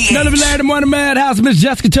 98. None of it Larry Morning Maddhouse. Miss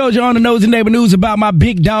Jessica told you on the Nosy Neighbor News about my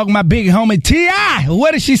big dog, my big homie, T.I.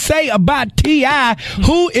 What did she say about T.I.?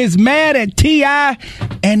 Who is mad at T.I.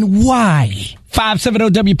 and why?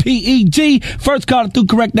 570-WPEG. First caller through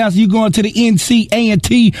correct now, so you going to the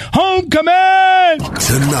NCANT homecoming.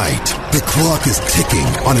 Tonight, the clock is ticking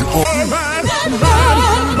on an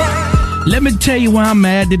Let me tell you why I'm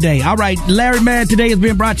mad today. All right, Larry Mad today is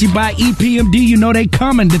being brought to you by EPMD. You know they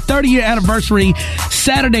coming. The 30-year anniversary,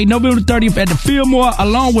 Saturday, November 30th at the Fillmore,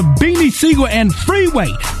 along with Beanie Siegel and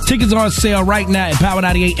Freeway. Tickets are on sale right now at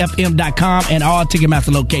power98fm.com and all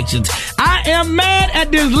Ticketmaster locations. I am mad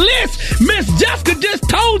at this list Miss Jessica just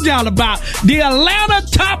told y'all about. The Atlanta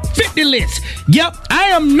Top 50 list. Yep, I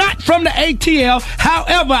am not from the ATL.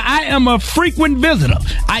 However, I am a frequent visitor.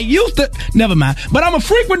 Never mind. But I'm a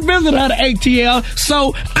frequent visitor of the ATL,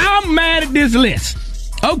 so I'm mad at this list.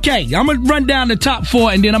 Okay, I'm going to run down the top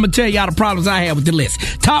 4, and then I'm going to tell y'all the problems I have with the list.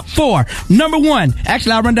 Top 4. Number 1.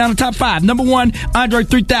 Actually, I'll run down the top 5. Number 1, Andre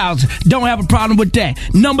 3000. Don't have a problem with that.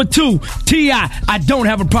 Number 2, T.I. I don't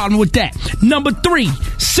have a problem with that. Number 3,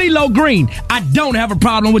 CeeLo Green. I don't have a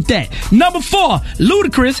problem with that. Number 4,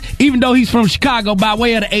 Ludacris, even though he's from Chicago by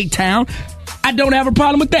way of the A-Town. I don't have a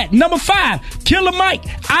problem with that. Number 5, Killer Mike.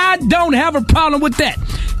 I don't have a problem with that.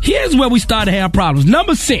 Here's where we start to have problems.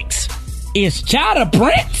 Number 6 is Chada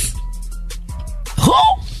Prince. Who?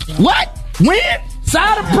 What? When?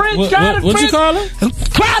 Chada Prince? Chada Prince? What you call him?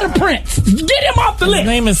 Chada Prince. Get him off the list. His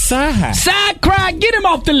name is Side. Side Cry. Get him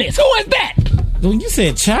off the list. Who is that? When you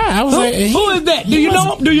said Chai, I was like, who is that? Do you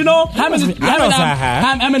know him? Do you know him? How many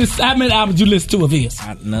albums you listen to of his?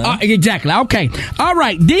 No. Exactly. Okay. All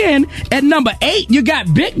right. Then at number 8, you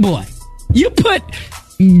got Big Boy. You put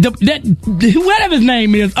whatever his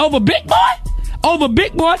name is over Big Boy? over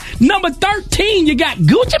Big Boy. Number 13, you got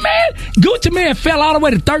Gucci Man. Gucci Man fell all the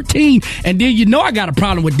way to 13. And then you know I got a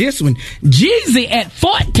problem with this one. Jeezy at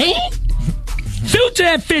 14. Future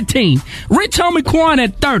at 15. Rich Homie Quan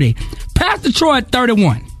at 30. Pastor Troy at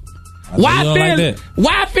 31. YF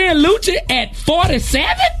and Lucha at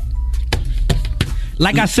 47?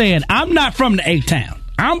 Like I said, I'm not from the A-Town.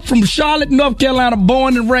 I'm from Charlotte, North Carolina,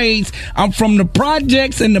 born and raised. I'm from the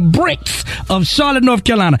projects and the bricks of Charlotte, North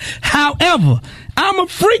Carolina. However, I'm a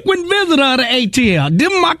frequent visitor of the ATL.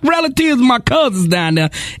 Them my relatives, my cousins down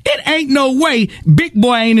there. It ain't no way Big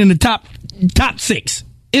Boy ain't in the top 6.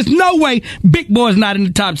 It's no way Big Boy's not in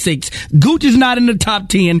the top 6. Gucci's not in the top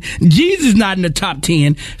 10. Jeezy's not in the top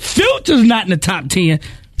 10. Future's not in the top 10.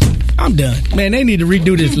 I'm done. Man, they need to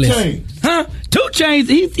redo this list. Huh? 2 Chainz,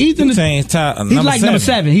 he's in the... 2 Chainz top, he's like number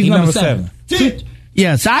 7. He's number 7.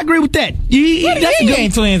 Yeah, so I agree with that. Where the Yin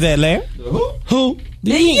Yang Twins at, Larry? Who?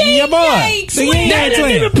 The Yin boy. They didn't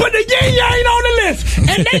even put the Yin Yang on the list.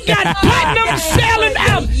 And they got platinum selling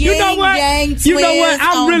out. You know what? You know what?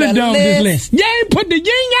 I'm really done with this list. You ain't put the Yin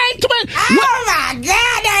Yang Twins. Oh my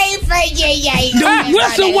God, I ain't for Yin Yang.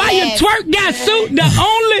 Wilson Wyatt Twerk got sued.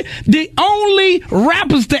 The only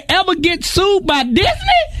rappers to ever get sued by Disney?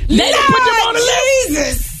 They didn't put them on the list.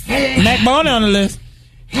 Jesus. Mac Boney on the list.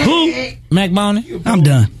 Who? Mac Boney. I'm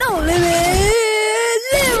done.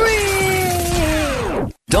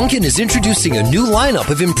 Dunkin' is introducing a new lineup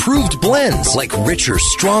of improved blends like richer,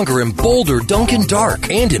 stronger, and bolder Dunkin' Dark.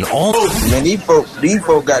 And in all... Man, these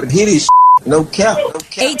folk got to hit his no cap.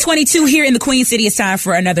 8:22 here in the Queen City. It's time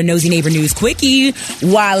for another Nosy Neighbor News Quickie.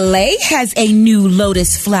 Wale has a new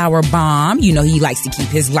Lotus Flower bomb. You know he likes to keep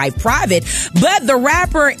his life private. But the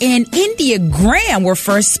rapper and India Graham were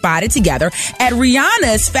first spotted together at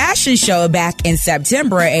Rihanna's fashion show back in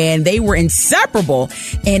September, and they were inseparable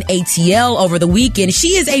in ATL over the weekend.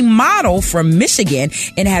 She is a model from Michigan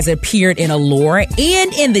and has appeared in Allure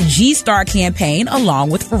and in the G-Star campaign along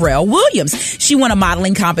with Pharrell Williams. She won a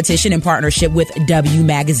modeling competition in partnership with W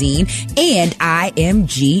Magazine and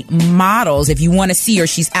IMG Models. If you want to see her,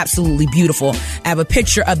 she's absolutely beautiful. I have a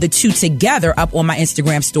picture of the two together up on my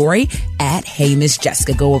Instagram story at Hey Miss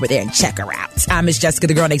Jessica. Go over there and check her out. I'm Miss Jessica,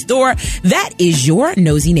 the girl next door. That is your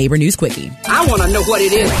Nosy Neighbor News Quickie. I want to know what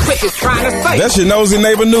it is Quick is trying to say. That's your Nosy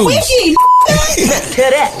Neighbor News. Quickie,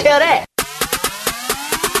 tell that.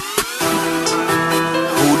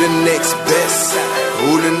 Who the next best?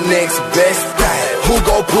 Who the next best thing? Who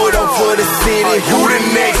gon' put up for the city? Who the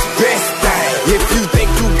next best thing? If you think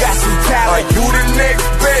you got some talent, you the next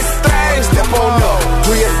best thing. Step on up,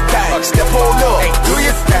 do your thing. Step on up, do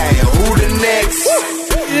your thing. Who the next?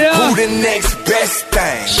 Yeah. Who the next best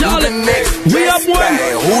thing? Charlotte, who the next we best up one.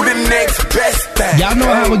 thing? Who the next best thing? Y'all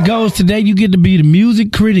know how it goes today. You get to be the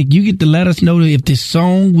music critic. You get to let us know if this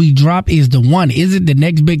song we drop is the one. Is it the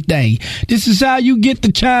next big thing? This is how you get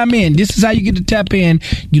to chime in. This is how you get to tap in.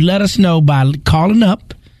 You let us know by calling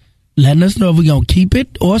up, letting us know if we're going to keep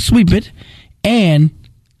it or sweep it, and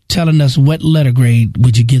telling us what letter grade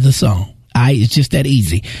would you give the song. It's just that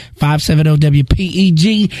easy.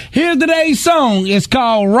 570-WPEG. Here's today's song. It's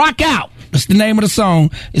called Rock Out. That's the name of the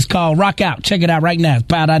song. It's called Rock Out. Check it out right now. It's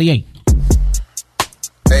Power 98.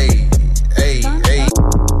 Hey.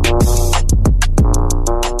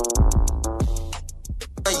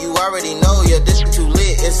 You already know, yeah, this is too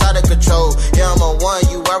lit, it's out of control. Yeah, I'm on one,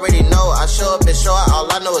 you already know. I show up and show out, all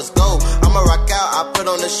I know is go. I'ma rock out, I put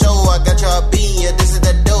on the show, I got y'all bean, yeah, this is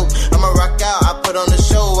that dope. I'ma rock out, I put on the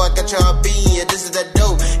show, I got y'all bean, yeah, this is that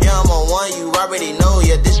dope. Yeah, I'm on one, you already know,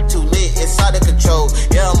 yeah, this is too lit, it's out of control.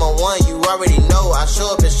 Yeah, I'm on one, you already know. I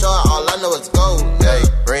show up and show out, all I know is go. Hey,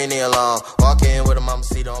 bring me along, walk in with a mama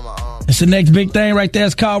seat on my arm. It's the next big thing right there.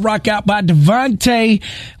 It's called Rock Out by DEVANTE.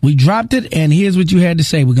 We dropped it, and here's what you had to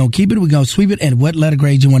say. We're going to keep it, we're going to sweep it, and what letter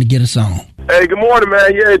grade you want to get us on? Hey, good morning,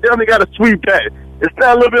 man. Yeah, definitely got to sweep that. It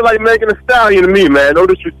sounds a little bit like Megan Thee Stallion to me, man. No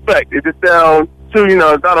disrespect. It just sounds too,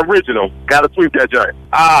 it's not original. Got to sweep that joint.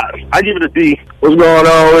 I give it a D. What's going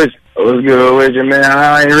on? What's good with you, man?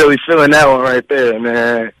 I ain't really feeling that one right there,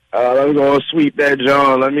 man. Let me go sweep that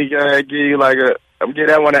joint. Let me give you I'm get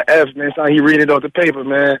that one an F, man. It's how he read it off the paper,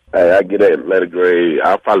 man. Hey, I get that letter grade.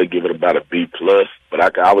 I'll probably give it about a B+.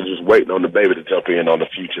 But I was just waiting on the baby to jump in on the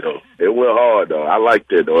future, though. It went hard, though. I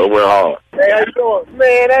liked it, though. It went hard. Hey, how you doing?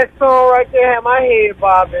 Man, that song right there had my head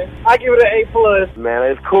bobbing. I give it an A+.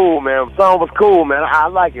 Man, it's cool, man. The song was cool, man. I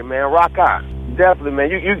like it, man. Rock out. Definitely,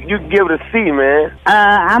 man. You can give it a C, man.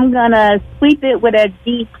 I'm gonna sweep it with a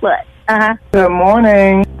D+. Good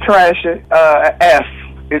morning. Trash it. F.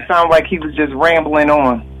 It sounded like he was just rambling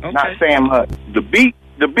on, not saying much. The beat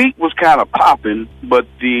was kind of popping, but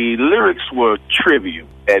the lyrics were trivial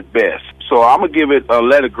at best. So I'm going to give it a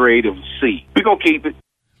letter grade of C. We're going to keep it.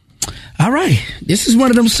 All right. This is one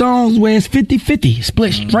of them songs where it's 50-50.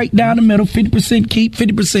 Split straight down the middle, 50% keep,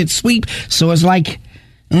 50% sweep. So it's like,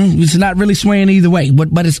 it's not really swaying either way.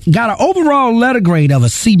 But it's got an overall letter grade of a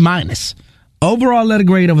C-. Overall letter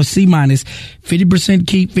grade of a C-. 50%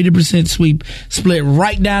 keep, 50% sweep, split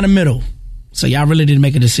right down the middle. So y'all really didn't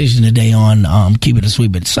make a decision today on keep it or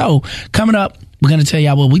sweep it. So coming up, we're going to tell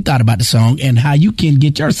y'all what we thought about the song and how you can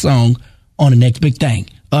get your song on the next big thing.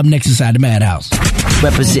 Up next inside the Maddhouse.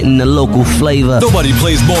 Representing the local flavor. Nobody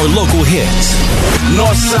plays more local hits.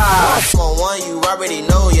 Northside. I'm on one, you already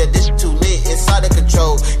know. Yeah, this too lit, it's out of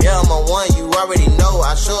control. Yeah, I'm on one, you already know.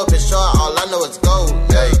 I show up and show out, all I know is gold.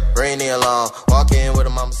 Hey, bring it along. Walk in with a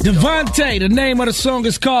mama. DEVANTE, the name of the song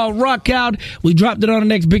is called Rock Out. We dropped it on the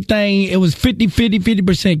next big thing. It was 50-50,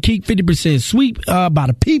 50% keep, 50% sweep by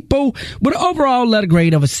the people, with an overall letter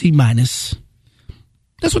grade of a C-. That's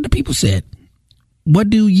what the people said.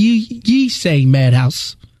 What do ye say,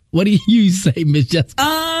 Maddhouse? What do you say, Miss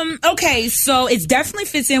Jessica? Okay, so it definitely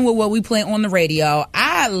fits in with what we play on the radio.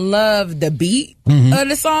 I love the beat of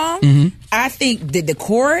the song. I think that the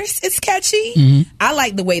chorus is catchy. I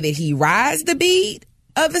like the way that he rides the beat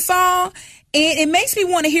of the song, and it makes me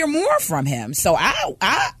want to hear more from him. So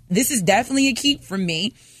I this is definitely a keep from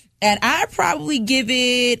me, and I probably give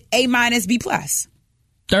it A-, B+.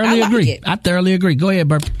 Thoroughly agree. I thoroughly agree. Go ahead,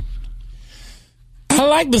 Burp. I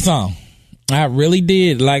like the song. I really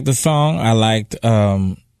did like the song. I liked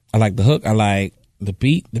the hook. I like the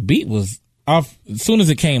beat. The beat was off as soon as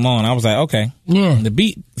it came on. I was like, okay. Yeah. The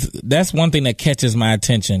beat, that's one thing that catches my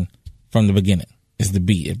attention from the beginning. Is the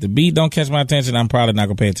beat. If the beat don't catch my attention, I'm probably not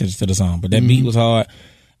gonna pay attention to the song. But that beat was hard.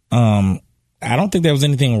 I don't think there was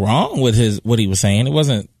anything wrong with what he was saying. It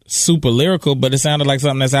wasn't super lyrical, but it sounded like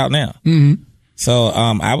something that's out now. So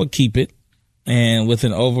I would keep it. And with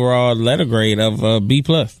an overall letter grade of B+.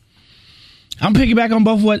 I'm piggyback on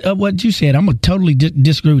both what you said. I'm gonna totally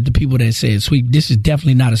disagree with the people that said sweep. This is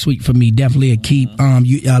definitely not a sweep for me. Definitely a keep.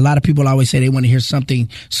 A lot of people always say they want to hear something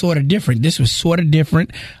sort of different. This was sort of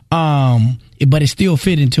different, but it still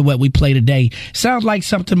fit into what we play today. Sounds like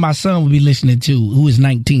something my son would be listening to, who is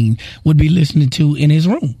 19, would be listening to in his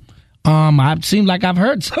room. I seem like I've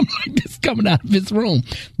heard something like this coming out of his room.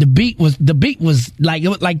 The beat was like, it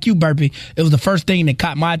was like you, Burpie. It was the first thing that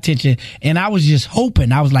caught my attention, and I was just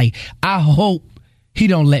hoping. I was like, I hope he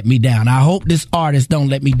don't let me down. I hope this artist don't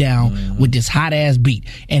let me down with this hot ass beat.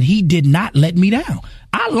 And he did not let me down.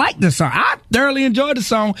 I like the song. I thoroughly enjoyed the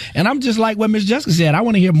song, and I'm just like what Miss Jessica said. I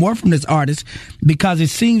want to hear more from this artist because it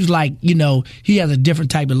seems like, he has a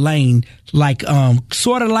different type of lane, like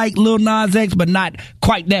sort of like Lil Nas X, but not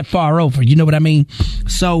quite that far over. You know what I mean?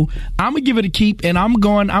 So I'm gonna give it a keep, and I'm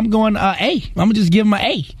going A. I'm gonna just give him an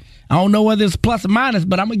A. I don't know whether it's plus or minus,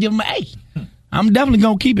 but I'm gonna give him an A. I'm definitely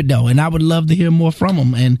gonna keep it though, and I would love to hear more from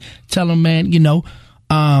him and tell him, man, keep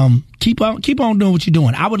on doing what you're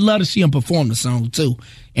doing. I would love to see him perform the song too,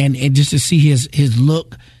 and just to see his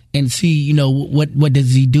look and see, what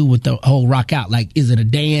does he do with the whole rock out? Like, is it a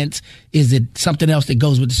dance? Is it something else that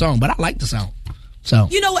goes with the song? But I like the song. So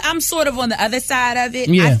I'm sort of on the other side of it.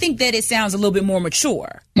 Yeah. I think that it sounds a little bit more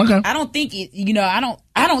mature. Okay. I don't think it.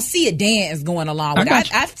 I don't see a dance going along with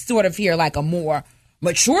it. I sort of hear like a more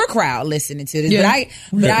mature crowd listening to this,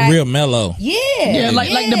 but real mellow. Yeah, like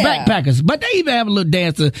the Backpackers. But they even have a little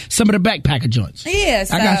dance to some of the Backpacker joints. Yeah,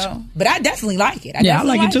 so, I got you. But I definitely like it. I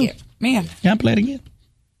like it too. Man. Can I play it again?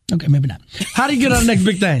 Okay, maybe not. How do you get on the next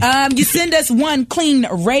big thing? You send us one clean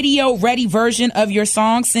radio-ready version of your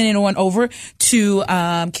song. Send it on over to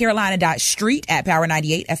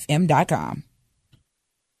carolina.street@power98fm.com.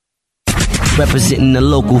 Representing the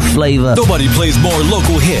local flavor. Nobody plays more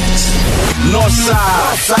local hits.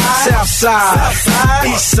 Northside, Southside,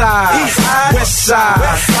 Eastside,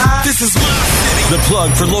 Westside. This is my city. The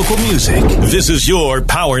plug for local music. This is your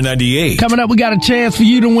Power 98. Coming up, we got a chance for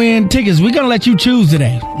you to win tickets. We're going to let you choose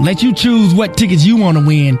today. Let you choose what tickets you want to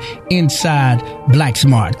win inside Black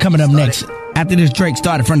Smart. Coming up next, after this Drake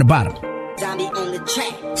started from the bottom.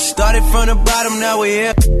 Started from the bottom, now we're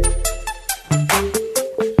here.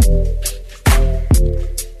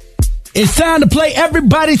 It's time to play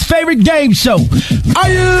everybody's favorite game show. Are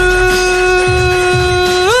you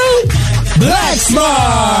Black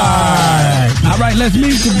Smart? All right, let's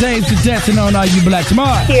meet today's contestant on Are You Black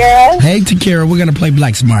Smart? Takira. Hey, Takira, we're going to play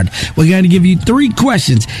Black Smart. We're going to give you 3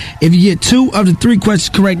 questions. If you get 2 of the 3 questions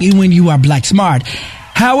correct, you win. You are Black Smart.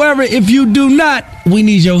 However, if you do not, we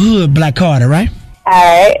need your hood black card, all right? All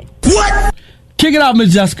right. What? Kick it off,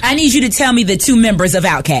 Miss Jessica. I need you to tell me the 2 members of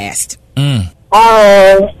Outkast.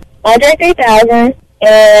 Andre 3000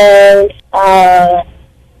 and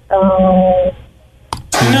No.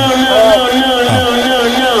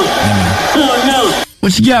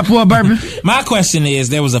 What you got for, Burpie? My question is,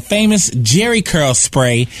 there was a famous Jerry curl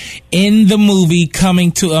spray in the movie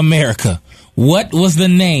Coming to America. What was the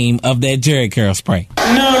name of that Jerry curl spray?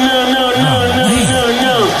 No.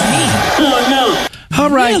 All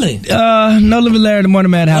right. Really? No Limit Larry, the Morning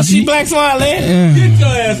Madhouse. She Black Smart, Larry? Get your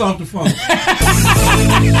ass off the phone.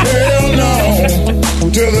 Hell no, to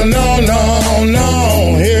the no.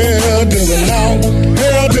 Hell to the no.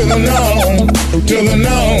 Hell to the no. To the no.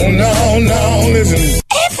 Listen.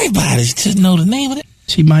 Everybody should know the name of it.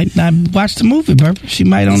 She might not watch the movie, Burpie. She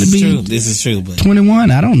might only be True. This is true, but 21.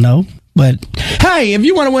 I don't know. But, hey, if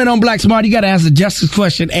you want to win on Black Smart, you got to answer Jessica's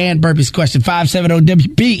question and Burpie's question.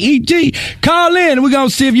 570-WBEG. Call in, and we're going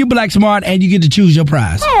to see if you Black Smart, and you get to choose your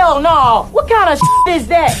prize. Hell no. What kind of is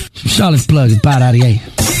that? Charlotte's Plug is Bot out of 8.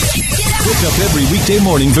 Wake up every weekday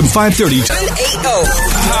morning from 5:30 to 8:00.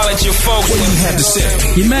 Holler at your folks when you have to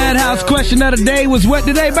say. Your Madhouse question of the day was what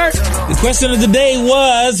today, Bert? The question of the day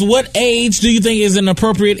was, what age do you think is an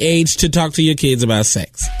appropriate age to talk to your kids about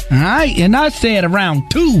sex? All right, and I said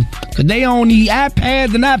around 2, because they own the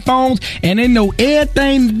iPads and iPhones, and they know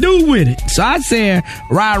everything to do with it. So I said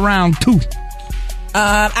right around 2.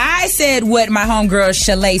 I said what my homegirl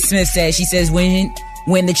Shalay Smith said. She says when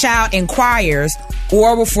the child inquires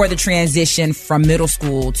or before the transition from middle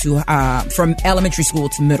school to from elementary school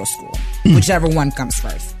to middle school, whichever one comes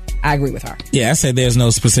first. I agree with her. Yeah, I said there's no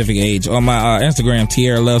specific age. On my Instagram,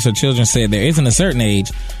 Tierra Loves Her Children said there isn't a certain age.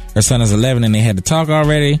 Her son is 11 and they had to talk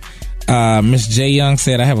already. Miss J. Young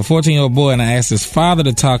said, I have a 14-year-old boy and I asked his father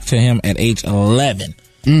to talk to him at age 11.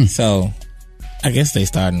 So I guess they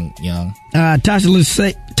starting young.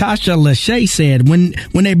 Tasha Lachey said, when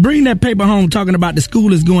they bring that paper home talking about the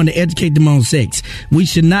school is going to educate them on sex, we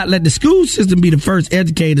should not let the school system be the first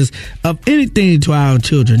educators of anything to our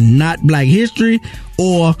children, not Black history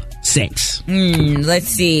or sex. Let's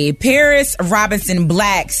see. Paris Robinson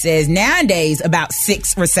Black says nowadays about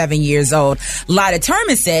 6 or 7 years old. Lada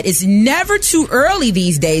Terman said it's never too early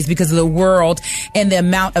these days because of the world and the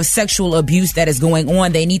amount of sexual abuse that is going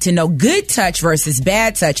on. They need to know good touch versus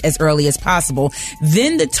bad touch as early as possible.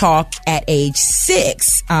 Then the talk at age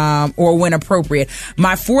 6 or when appropriate.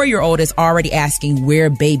 My 4-year-old is already asking where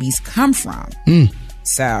babies come from.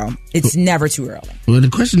 So it's never too early. Well, the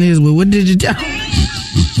question is, what did you tell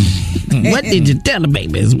what did you tell the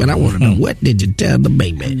baby is what I want to know. What did you tell the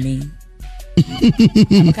baby?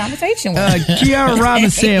 Have a conversation with Kiara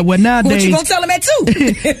Robbins said, well, nowadays... What you gonna tell him at 2?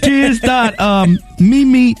 Kids start,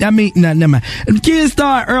 never mind. Kids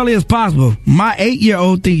start early as possible. My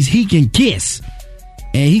 8-year-old thinks he can kiss.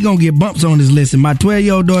 And he gonna get bumps on his list. And my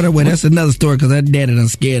 12-year-old daughter, well, that's another story because her daddy done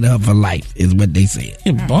scared her for life, is what they said.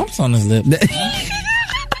 Get bumps on his lip.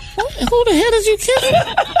 Who the hell is you kissing?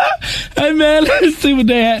 Hey, man, let's see what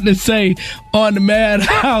they had to say on the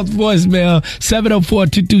Madhouse voicemail,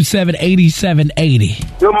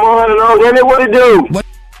 704-227-8780. Good morning, old Danny. What it do?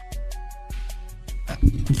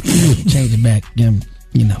 Change it back,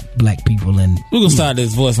 Black people and... We're going to start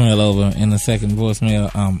this voicemail over in the second voicemail.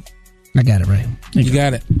 I got it right. You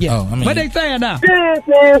got it? Yeah. Oh, what they saying now? This is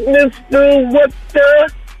Mr. What the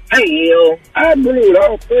hell? I agree with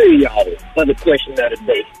all 3 of y'all for the question of the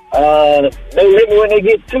day. Don't let me when they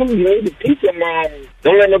get to you need to teach them,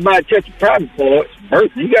 don't let nobody touch your private parts.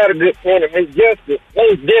 First, you got a good point of Miss Jessica.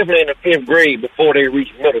 Most definitely in the 5th grade before they reach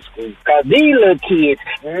middle school. Because these little kids,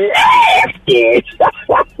 nasty.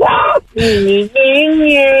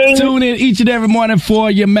 Tune in each and every morning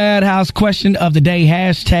for your Madhouse question of the day.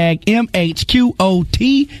 Hashtag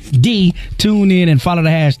MHQOTD. Tune in and follow the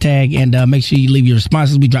hashtag and make sure you leave your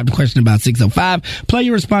responses. We dropped the question about 6:05. Play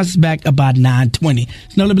your responses back about 9:20.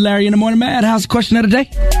 It's No Limit Larry in the Morning Madhouse question of the day.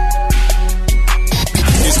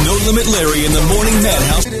 It's No Limit Larry in the Morning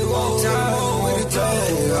Madhouse.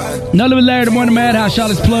 No Limit Larry, the Morning Madhouse,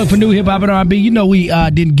 Charlotte's plug for new hip-hop and R&B. You know we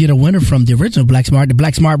didn't get a winner from the original Black Smart, the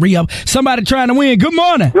Black Smart re-up. Somebody trying to win. Good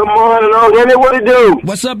morning. Good morning, old Danny. What it do?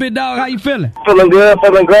 What's up, big dog? How you feeling? Feeling good,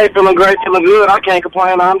 feeling great, feeling good. I can't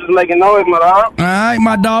complain. I'm just making noise, my dog. All right,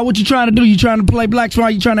 my dog. What you trying to do? You trying to play Black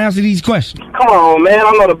Smart? You trying to answer these questions? Come on, man.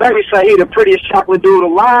 I know the baby say he the prettiest chocolate dude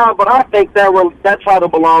alive, but I think that title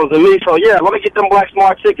belongs to me. So, yeah, let me get them Black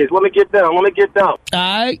Smart tickets. Let me get them. All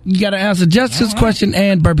right. You got to answer Jessica's question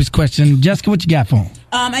and Burpie's question. Jessica, what you got for him?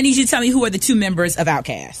 I need you to tell me who are the 2 members of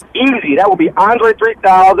Outkast. Easy. That would be Andre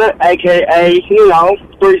 3000, a.k.a.,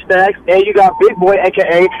 3 Stacks. And you got Big Boy,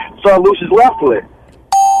 a.k.a. Sir Lucius Leftfoot.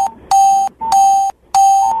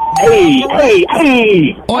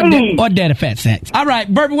 Or daddy fat sacks. All right,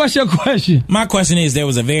 Burpie, what's your question? My question is, there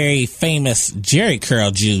was a very famous Jerry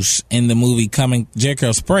curl juice in the movie Jerry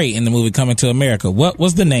curl spray in the movie Coming to America. What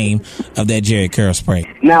was the name of that Jerry curl spray?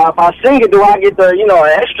 Now, if I sing it, do I get the,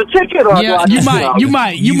 an extra ticket? Or yeah, do I you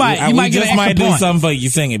might get an extra might do point. something for you.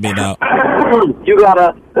 Sing it, big dog. You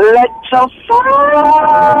gotta let your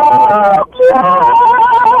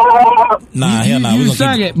Nah, hell no. You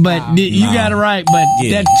sung it, but you got it right, but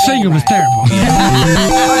that singer was terrible.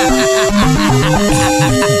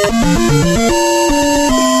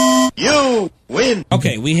 You win.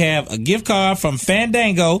 Okay, we have a gift card from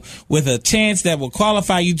Fandango with a chance that will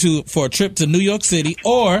qualify you for a trip to New York City,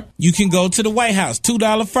 or you can go to the White House,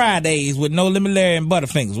 $2 Fridays with No Limit Larry and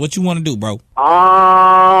Butterfingers. What you want to do, bro?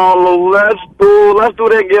 Let's do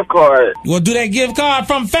that gift card. We'll do that gift card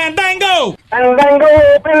from Fandango. Fandango.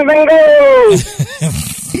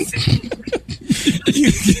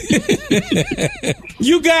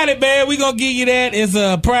 You got it, man. We're going to give you that. It's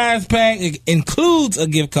a prize pack. It includes a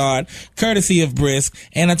gift card, courtesy of Brisk.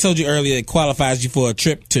 And I told you earlier, it qualifies you for a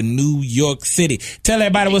trip to New York City. Tell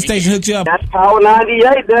everybody what station hooked you up. That's Power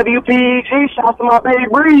 98, WPEG. Shout to my baby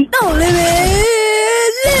Bree. No limit,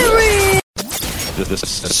 Larry. The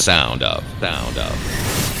Sound of.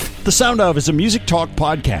 The Sound of is a music talk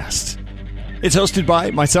podcast. It's hosted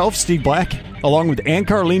by myself, Steve Black, along with Ann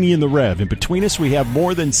Carlini and The Rev. And between us, we have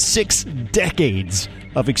more than 6 decades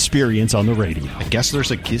of experience on the radio. I guess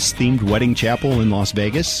there's a Kiss-themed wedding chapel in Las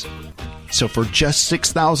Vegas. So for just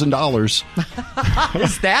 $6,000...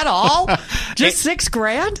 Is that all? Just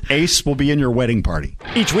 $6,000? Ace will be in your wedding party.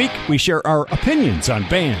 Each week, we share our opinions on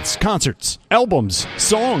bands, concerts, albums,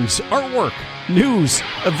 songs, artwork, news,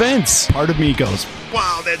 events. Part of me goes,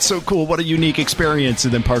 wow, that's so cool. What a unique experience.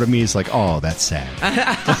 And then part of me is like, oh, that's sad.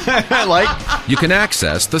 You can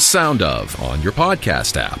access The Sound of on your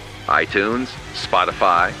podcast app, iTunes,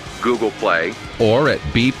 Spotify, Google Play, or at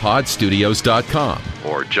bpodstudios.com.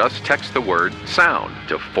 Or just text the word SOUND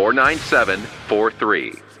to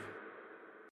 49743.